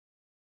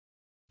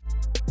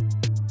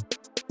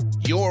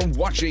You're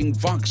watching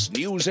Fox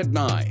News at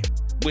 9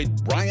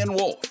 with Brian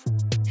Wolf,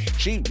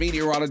 Chief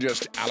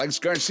Meteorologist Alex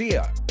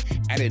Garcia,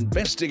 and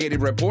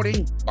investigative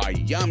reporting by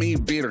Yami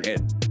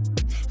Birhen.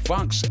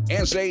 Fox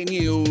SA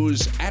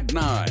News at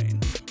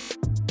 9.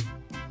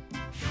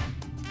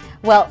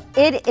 Well,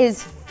 it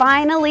is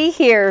finally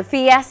here,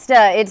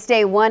 Fiesta. It's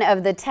day one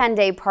of the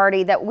 10-day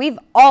party that we've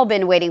all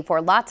been waiting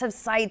for. Lots of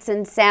sights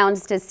and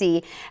sounds to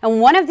see. And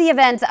one of the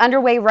events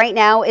underway right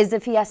now is the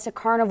Fiesta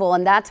Carnival,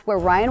 and that's where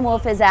Ryan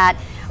Wolf is at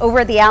over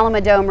at the Alamo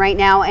Dome right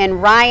now.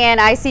 And Ryan,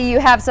 I see you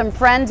have some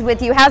friends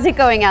with you. How's it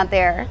going out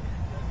there?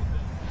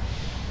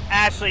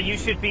 Ashley, you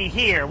should be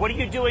here. What are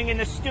you doing in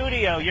the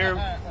studio? You're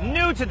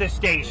new to the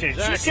station.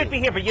 Exactly. She should be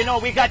here, but you know,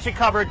 we got you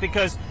covered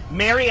because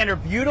Mary and her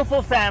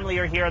beautiful family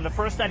are here on the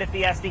first night of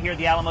Fiesta here at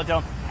the Alamo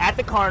Dome at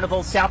the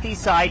Carnival,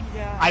 southeast side.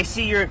 Yeah. I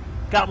see you're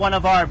got one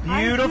of our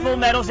beautiful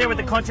medals there with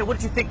the concha. What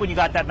did you think when you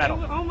got that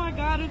medal? Oh my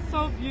God, it's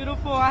so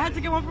beautiful. I had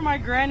to get one for my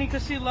granny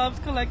because she loves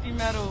collecting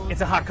medals.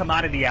 It's a hot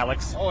commodity,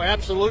 Alex. Oh,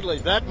 absolutely.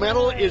 That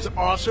medal is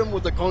awesome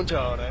with the concha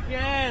on it.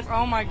 Yes,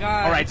 oh my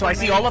God. All right, so I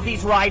see all of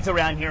these rides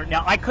around here.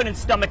 Now, I couldn't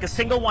stomach a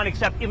single one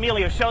except,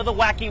 Emilio, show the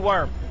Wacky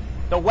Worm.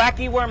 The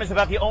Wacky Worm is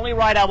about the only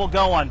ride I will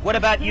go on. What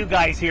about you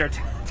guys here?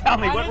 Tell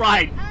me, what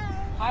ride?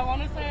 I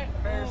want to say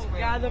Ferris wheel.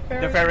 Yeah, the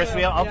Ferris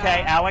wheel. Okay,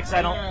 yeah. Alex,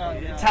 I don't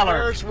tell her.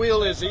 Ferris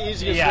wheel is the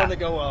easiest one to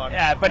go on.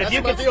 Yeah, but if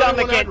you can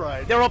stomach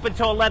it, they're open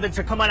till 11.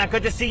 So come on out.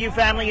 Good to see you,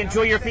 family.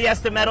 Enjoy your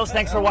Fiesta medals.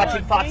 Thanks for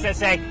watching Fox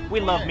SA. We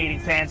love meeting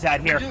fans out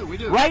here. We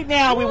do. Right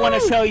now, we want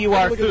to show you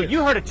our food.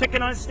 You heard a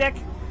chicken on a stick?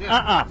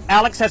 Yeah.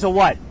 Alex has a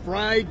what?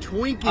 Fried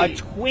Twinkie. A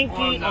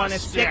Twinkie on a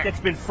stick that's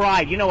been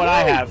fried. You know what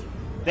I have?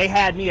 They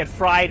had me at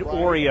fried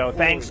Oreo,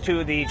 thanks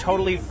to the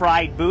Totally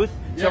Fried booth.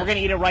 So we're going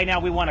to eat it right now.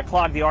 We want to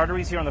clog the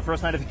arteries here on the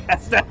first night of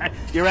Fiesta.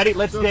 You ready?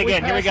 Let's dig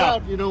in. Here we go.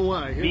 Out, you know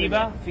why.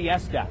 Viva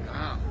Fiesta.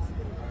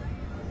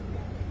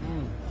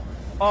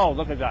 Oh,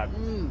 look at that.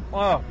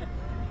 Oh,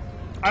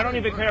 I don't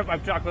even care if I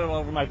have chocolate all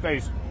over my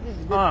face.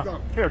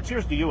 Here,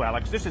 cheers to you,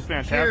 Alex. This is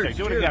fantastic.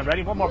 Do it again.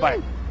 Ready? One more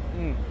bite.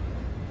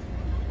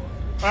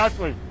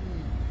 Ashley,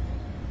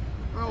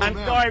 I'm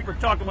sorry for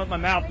talking with my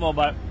mouth full,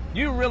 but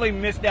you really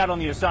missed out on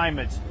the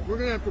assignments. We're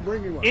going to have to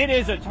bring you one. It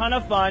is a ton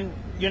of fun.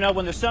 You know,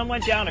 when the sun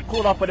went down, it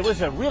cooled off, but it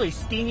was a really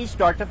steamy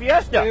start to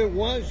Fiesta. It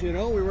was, you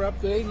know. We were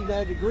up to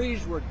 89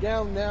 degrees. We're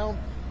down now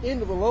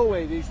into the low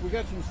 80s. We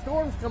got some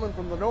storms coming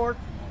from the north.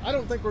 I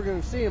don't think we're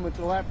going to see them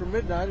until after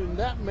midnight, and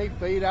that may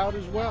fade out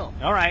as well.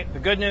 All right. The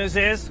good news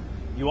is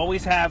you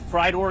always have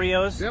fried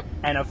Oreos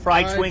and a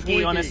fried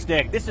Twinkie on a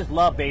stick. This is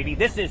love, baby.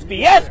 This is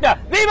Fiesta.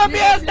 Viva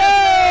Fiesta!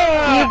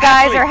 You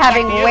guys are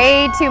having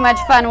way too much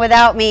fun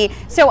without me.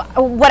 So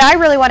what I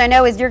really want to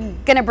know is you're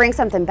going to bring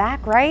something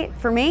back, right,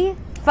 for me?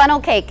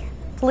 Funnel cake,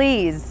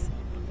 please.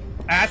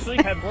 Ashley,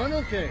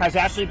 has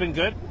Ashley been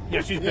good?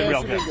 Yeah, she's been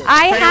real good.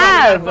 I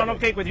have. Funnel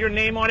cake with your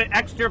name on it,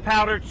 extra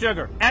powdered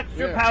sugar.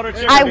 Extra powdered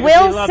sugar. I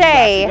will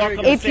say,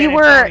 if you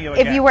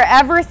were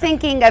ever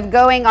thinking of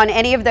going on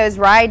any of those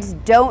rides,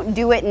 don't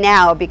do it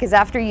now, because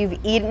after you've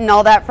eaten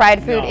all that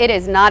fried food, it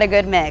is not a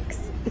good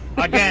mix.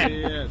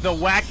 Again, the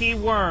Wacky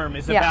Worm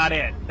is about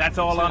it. That's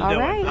all I'm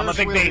doing. Right. I'm a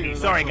big baby.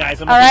 Sorry,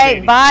 guys. I'm all a big right,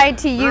 baby. bye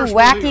to you,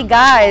 wacky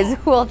guys.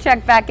 We'll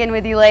check back in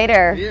with you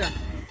later.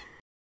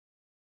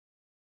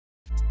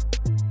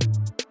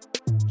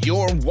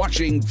 You're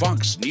watching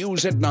Fox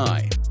News at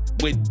 9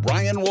 with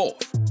Brian Wolf,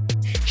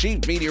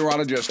 Chief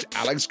Meteorologist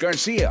Alex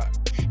Garcia,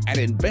 and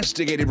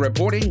investigative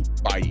reporting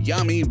by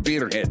Yami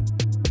Birhen.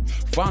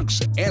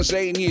 Fox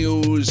SA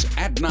News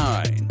at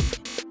 9.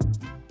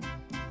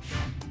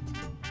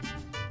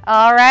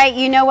 All right,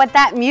 you know what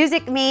that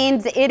music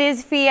means. It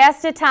is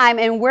Fiesta time,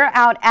 and we're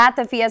out at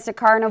the Fiesta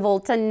Carnival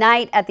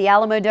tonight at the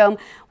Alamo Dome,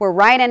 where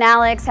Ryan and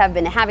Alex have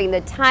been having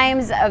the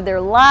times of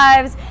their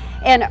lives.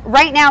 And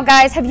right now,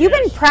 guys, have you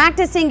been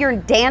practicing your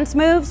dance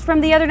moves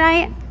from the other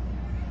night?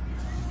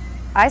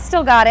 I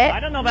still got it. I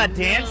don't know about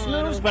dance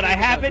moves, but I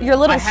haven't. Your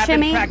little been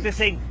shimmy.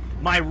 Practicing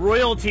my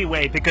royalty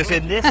way, because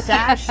in this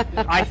sash,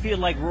 I feel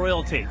like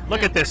royalty.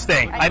 Look at this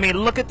thing. I mean,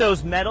 look at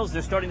those medals.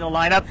 They're starting to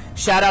line up.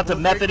 Shout out to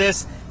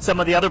Methodist, some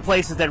of the other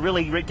places that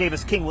really gave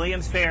us King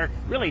William's Fair.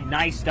 Really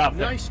nice stuff.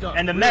 Nice stuff.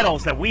 And the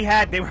medals that we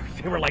had, they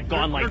were like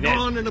gone like this.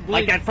 Gone in a blink.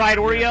 Like that fried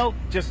Oreo,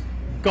 just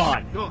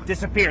gone,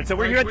 disappeared. So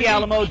we're here at the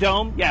Alamo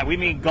Dome. Yeah, we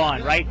mean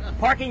gone, right?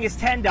 Parking is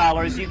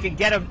 $10. You can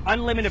get an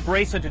unlimited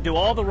bracelet to do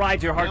all the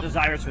rides your heart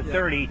desires for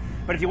 $30.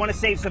 But if you want to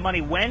save some money,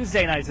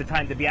 Wednesday night is the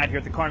time to be out here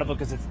at the Carnival,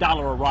 because it's $1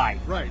 a ride.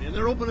 Right, and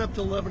they're open up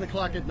till 11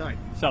 o'clock at night.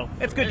 So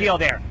it's a good deal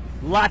there.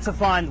 Lots of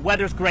fun.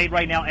 Weather's great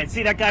right now. And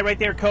see that guy right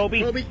there,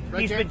 Kobe?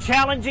 He's been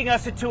challenging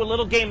us into a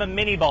little game of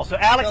mini ball. So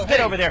Alex, get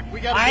over there.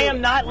 I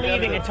am not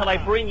leaving until I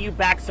bring you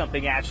back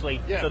something,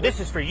 Ashley. So this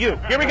is for you.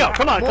 Here we go.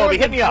 Come on, Kobe.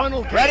 Hit me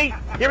up. Ready?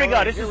 Here we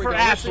go. This is for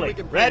Ashley.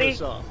 Ready?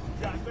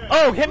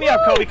 Oh, hit me up,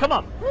 Kobe. Come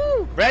on.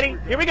 Ready?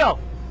 Here we go.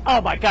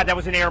 Oh, my God. That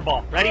was an air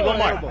ball. Ready? One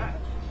more.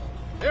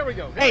 There we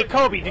go. Hey,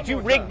 Kobe, did you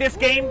rig this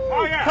game?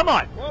 Oh, yeah. Come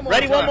on.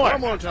 Ready? One more.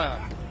 One more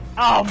time.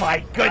 Oh, my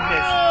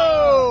goodness.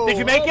 Oh, did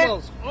you make it?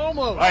 Almost.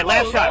 All right,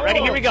 last shot. Ready?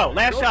 Here we go.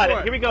 Last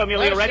shot. Here we go,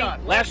 Emilio. Ready?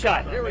 Last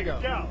shot. Here we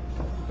go.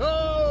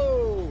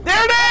 Oh! There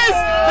There it is!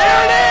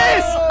 There it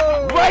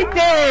is! Right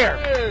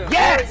there!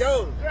 Yes!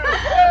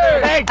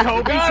 Hey,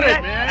 Kobe, got see it,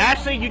 that? man.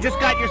 Ashley, you just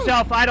got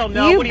yourself, I don't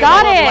know. You what do you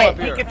got want?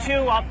 it.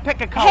 Pikachu, I'll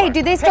pick a color. Hey,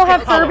 do they still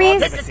have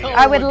Furbies? color.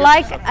 I would We'll get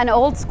like something. an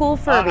old school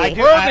Furby.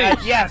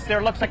 Yes,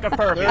 there looks like a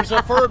Furby. There's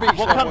a Furby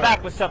We'll come somewhere.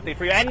 back with something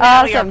for you. And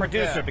Natalie, our Awesome.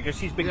 producer, because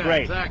she's been Yeah,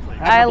 great. exactly.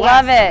 Have I a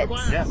love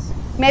blast. it. Yes.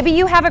 Maybe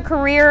you have a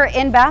career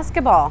in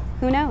basketball.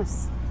 Who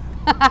knows?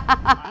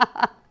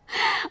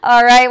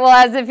 All right, well,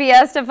 as the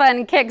Fiesta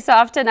Fun kicks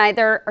off tonight,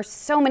 there are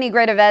so many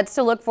great events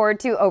to look forward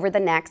to over the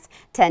next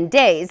 10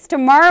 days.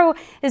 Tomorrow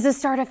is the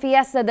start of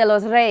Fiesta de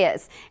los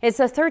Reyes. It's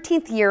the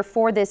 13th year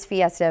for this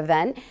Fiesta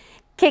event,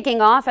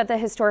 kicking off at the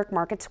historic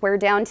Market Square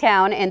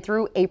downtown and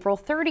through April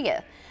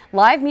 30th.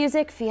 Live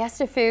music,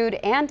 Fiesta food,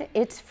 and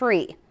it's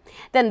free.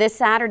 Then this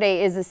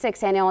Saturday is the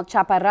 6th annual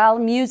Chaparral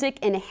Music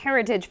and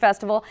Heritage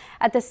Festival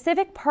at the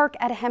Civic Park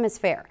at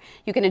Hemisphere.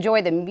 You can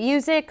enjoy the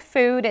music,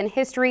 food, and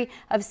history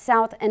of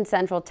South and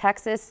Central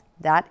Texas.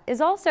 That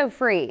is also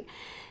free.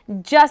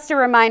 Just a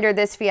reminder,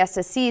 this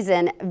Fiesta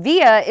season,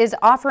 VIA is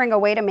offering a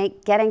way to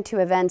make getting to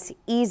events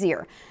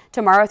easier.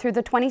 Tomorrow through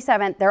the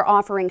 27th, they're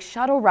offering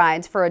shuttle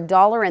rides for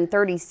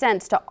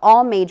 $1.30 to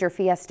all major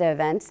Fiesta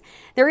events.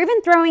 They're even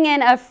throwing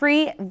in a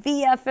free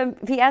VIA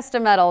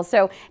Fiesta medal,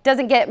 so it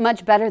doesn't get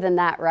much better than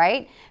that,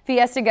 right?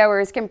 Fiesta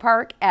goers can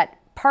park at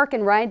park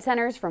and ride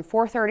centers from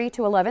 4:30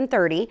 to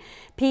 11:30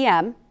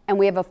 p.m., and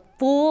we have a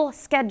full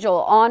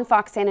schedule on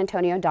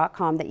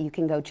foxsanantonio.com that you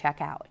can go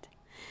check out.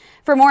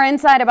 For more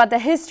insight about the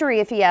history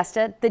of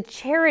Fiesta, the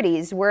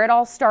charities, where it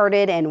all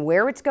started, and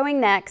where it's going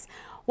next,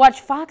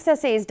 watch Fox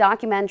SA's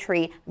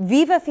documentary,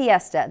 Viva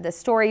Fiesta, the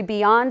story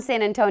beyond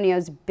San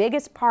Antonio's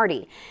biggest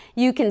party.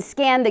 You can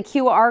scan the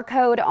QR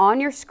code on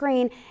your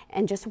screen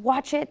and just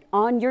watch it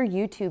on your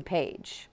YouTube page.